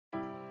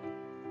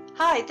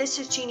Hi, this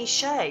is Jeannie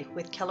Shea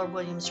with Keller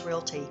Williams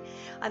Realty.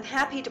 I'm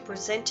happy to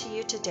present to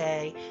you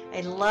today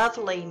a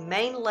lovely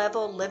main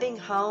level living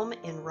home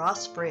in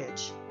Ross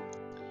Bridge.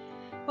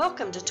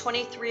 Welcome to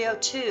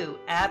 2302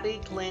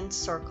 Abbeyglen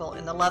Circle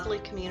in the lovely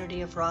community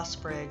of Ross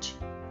Bridge.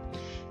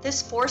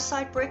 This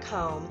four-side brick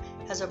home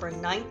has over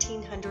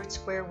 1,900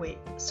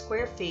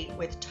 square feet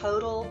with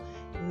total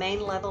main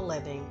level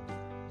living,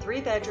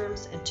 3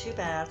 bedrooms and 2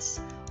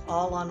 baths,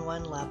 all on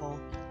one level.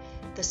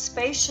 The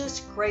spacious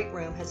great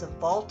room has a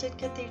vaulted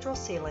cathedral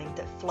ceiling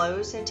that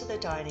flows into the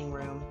dining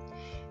room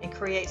and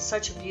creates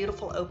such a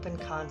beautiful open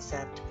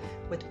concept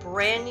with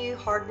brand new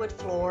hardwood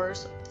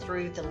floors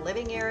through the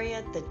living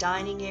area, the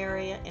dining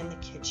area, and the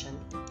kitchen.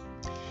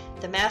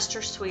 The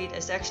master suite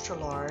is extra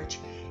large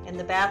and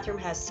the bathroom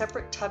has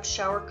separate tub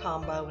shower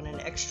combo and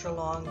an extra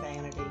long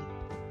vanity.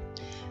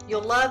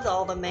 You'll love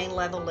all the main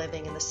level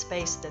living and the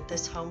space that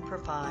this home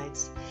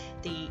provides.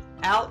 The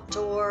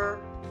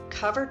outdoor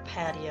covered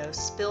patio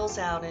spills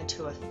out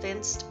into a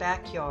fenced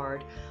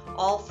backyard,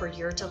 all for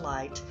your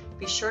delight.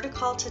 Be sure to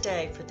call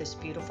today for this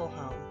beautiful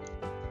home.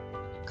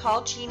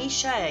 Call Jeannie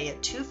Shea at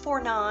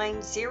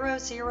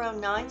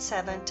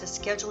 249-0097 to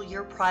schedule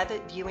your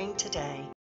private viewing today.